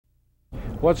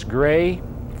What's gray,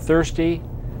 thirsty,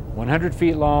 100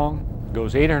 feet long,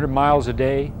 goes 800 miles a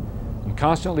day, and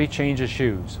constantly changes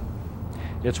shoes?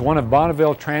 It's one of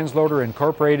Bonneville Transloader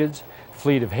Incorporated's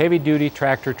fleet of heavy-duty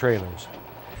tractor trailers.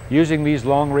 Using these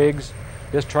long rigs,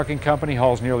 this trucking company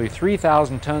hauls nearly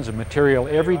 3,000 tons of material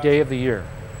every day of the year.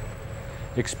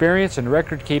 Experience and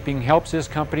record keeping helps this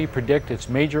company predict its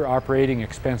major operating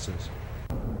expenses.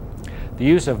 The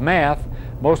use of math,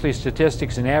 mostly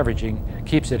statistics and averaging,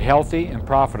 keeps it healthy and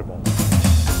profitable.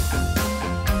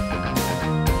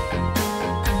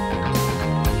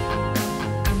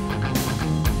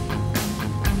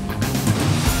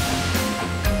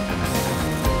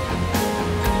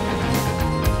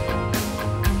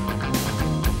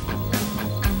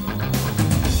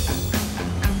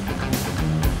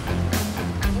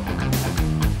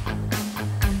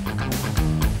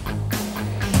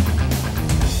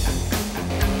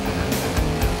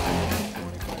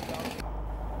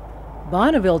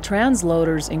 Bonneville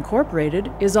Transloaders Incorporated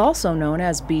is also known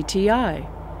as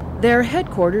BTI. They're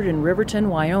headquartered in Riverton,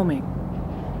 Wyoming.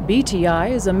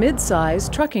 BTI is a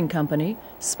mid-sized trucking company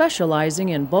specializing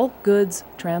in bulk goods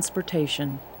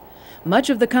transportation. Much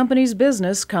of the company's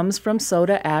business comes from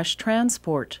soda ash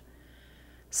transport.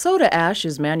 Soda ash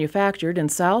is manufactured in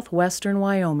southwestern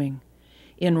Wyoming.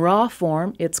 In raw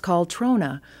form, it's called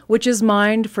trona, which is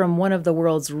mined from one of the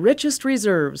world's richest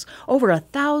reserves, over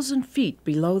 1,000 feet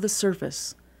below the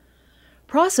surface.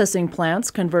 Processing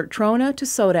plants convert trona to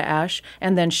soda ash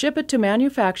and then ship it to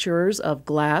manufacturers of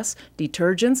glass,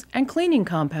 detergents, and cleaning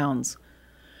compounds.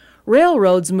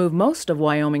 Railroads move most of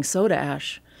Wyoming soda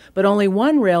ash, but only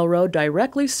one railroad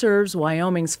directly serves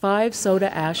Wyoming's 5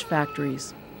 soda ash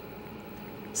factories.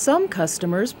 Some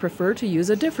customers prefer to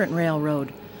use a different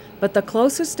railroad, but the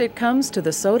closest it comes to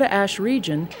the soda ash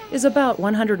region is about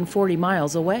 140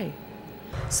 miles away.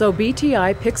 So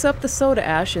BTI picks up the soda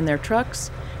ash in their trucks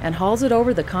and hauls it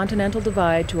over the Continental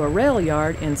Divide to a rail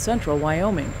yard in central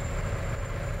Wyoming.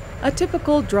 A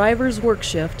typical driver's work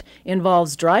shift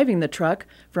involves driving the truck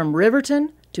from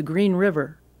Riverton to Green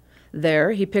River.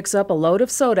 There, he picks up a load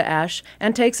of soda ash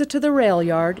and takes it to the rail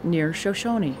yard near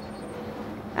Shoshone.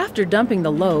 After dumping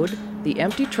the load, the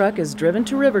empty truck is driven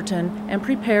to Riverton and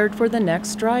prepared for the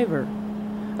next driver.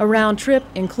 A round trip,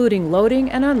 including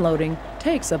loading and unloading,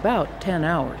 takes about 10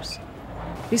 hours.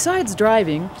 Besides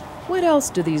driving, what else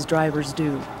do these drivers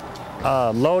do?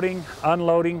 Loading,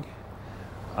 unloading,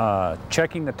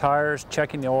 checking the tires,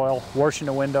 checking the oil, washing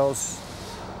the windows,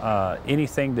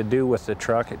 anything to do with the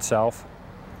truck itself.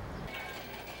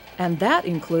 And that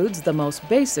includes the most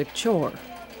basic chore,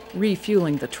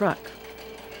 refueling the truck.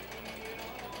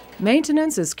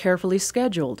 Maintenance is carefully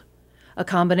scheduled. A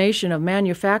combination of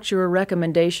manufacturer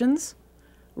recommendations,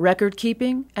 record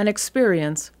keeping, and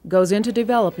experience goes into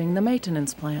developing the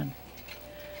maintenance plan.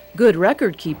 Good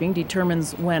record keeping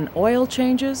determines when oil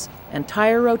changes and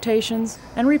tire rotations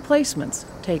and replacements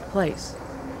take place.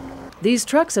 These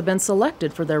trucks have been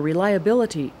selected for their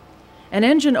reliability, and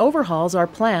engine overhauls are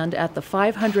planned at the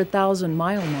 500,000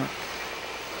 mile mark.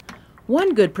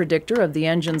 One good predictor of the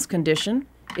engine's condition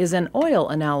is an oil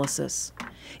analysis.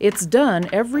 It's done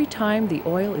every time the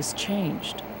oil is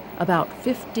changed, about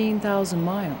 15,000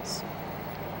 miles.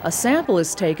 A sample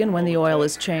is taken when the oil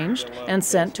is changed and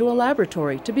sent to a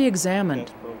laboratory to be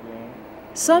examined.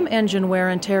 Some engine wear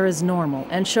and tear is normal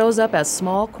and shows up as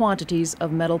small quantities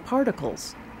of metal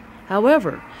particles.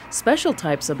 However, special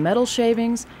types of metal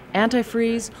shavings,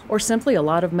 antifreeze, or simply a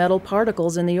lot of metal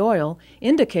particles in the oil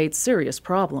indicate serious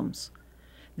problems.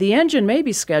 The engine may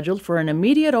be scheduled for an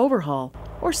immediate overhaul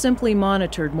or simply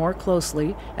monitored more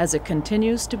closely as it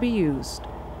continues to be used.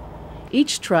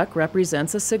 Each truck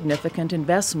represents a significant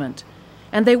investment,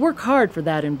 and they work hard for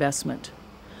that investment.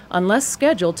 Unless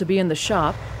scheduled to be in the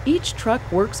shop, each truck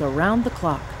works around the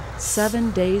clock,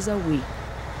 7 days a week.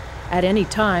 At any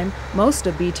time, most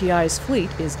of BTI's fleet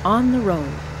is on the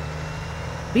road.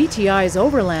 BTI's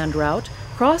overland route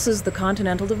crosses the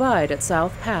Continental Divide at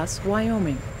South Pass,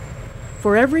 Wyoming.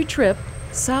 For every trip,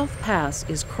 South Pass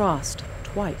is crossed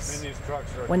twice.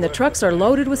 When the trucks are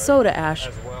loaded with soda ash,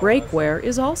 brake wear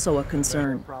is also a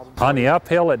concern. On the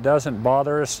uphill, it doesn't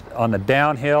bother us. On the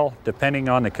downhill, depending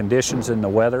on the conditions and the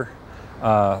weather,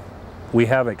 we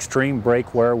have extreme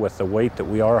brake wear with the weight that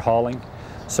we are hauling.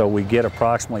 So we get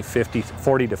approximately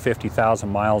 40 to 50,000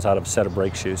 miles out of a set of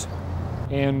brake shoes.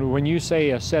 And when you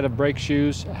say a set of brake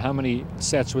shoes, how many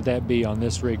sets would that be on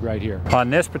this rig right here? On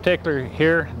this particular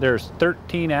here, there's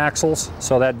 13 axles,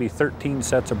 so that'd be 13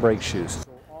 sets of brake shoes.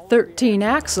 13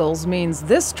 axles means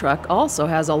this truck also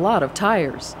has a lot of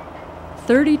tires.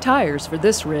 30 tires for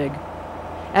this rig.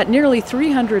 At nearly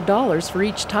 $300 for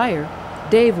each tire,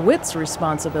 Dave Witt's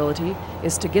responsibility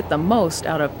is to get the most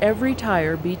out of every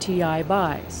tire BTI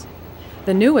buys.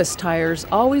 The newest tires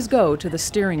always go to the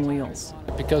steering wheels.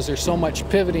 Because there's so much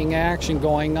pivoting action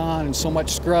going on and so much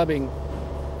scrubbing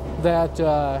that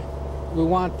we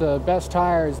want the best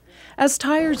tires. As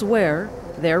tires wear,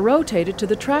 they're rotated to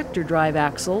the tractor drive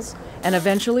axles and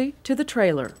eventually to the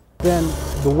trailer. Then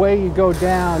the way you go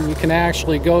down, you can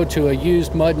actually go to a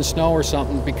used mud and snow or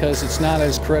something because it's not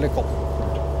as critical.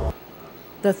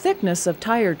 The thickness of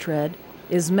tire tread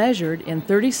is measured in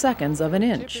 30 seconds of an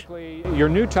inch. Typically, your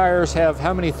new tires have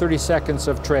how many 30 seconds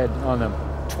of tread on them?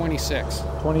 26.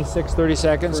 26, 30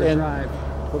 seconds For a drive.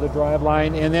 for the drive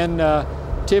line. And then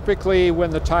typically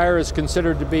when the tire is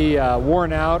considered to be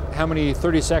worn out, how many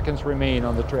 30 seconds remain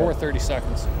on the tread? Or 30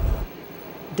 seconds.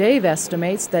 Dave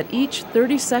estimates that each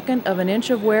 32nd of an inch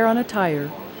of wear on a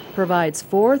tire provides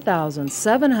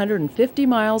 4,750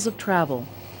 miles of travel.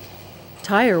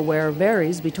 Tire wear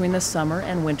varies between the summer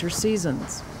and winter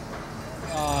seasons.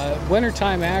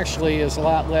 Wintertime actually is a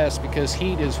lot less because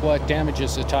heat is what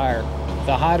damages the tire.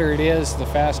 The hotter it is, the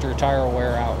faster a tire will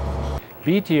wear out.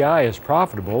 BTI is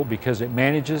profitable because it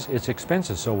manages its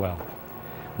expenses so well.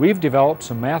 We've developed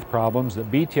some math problems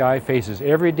that BTI faces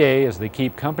every day as they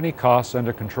keep company costs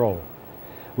under control.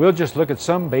 We'll just look at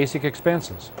some basic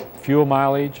expenses: fuel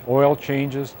mileage, oil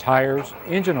changes, tires,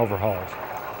 engine overhauls.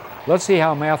 Let's see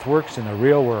how math works in the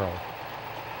real world.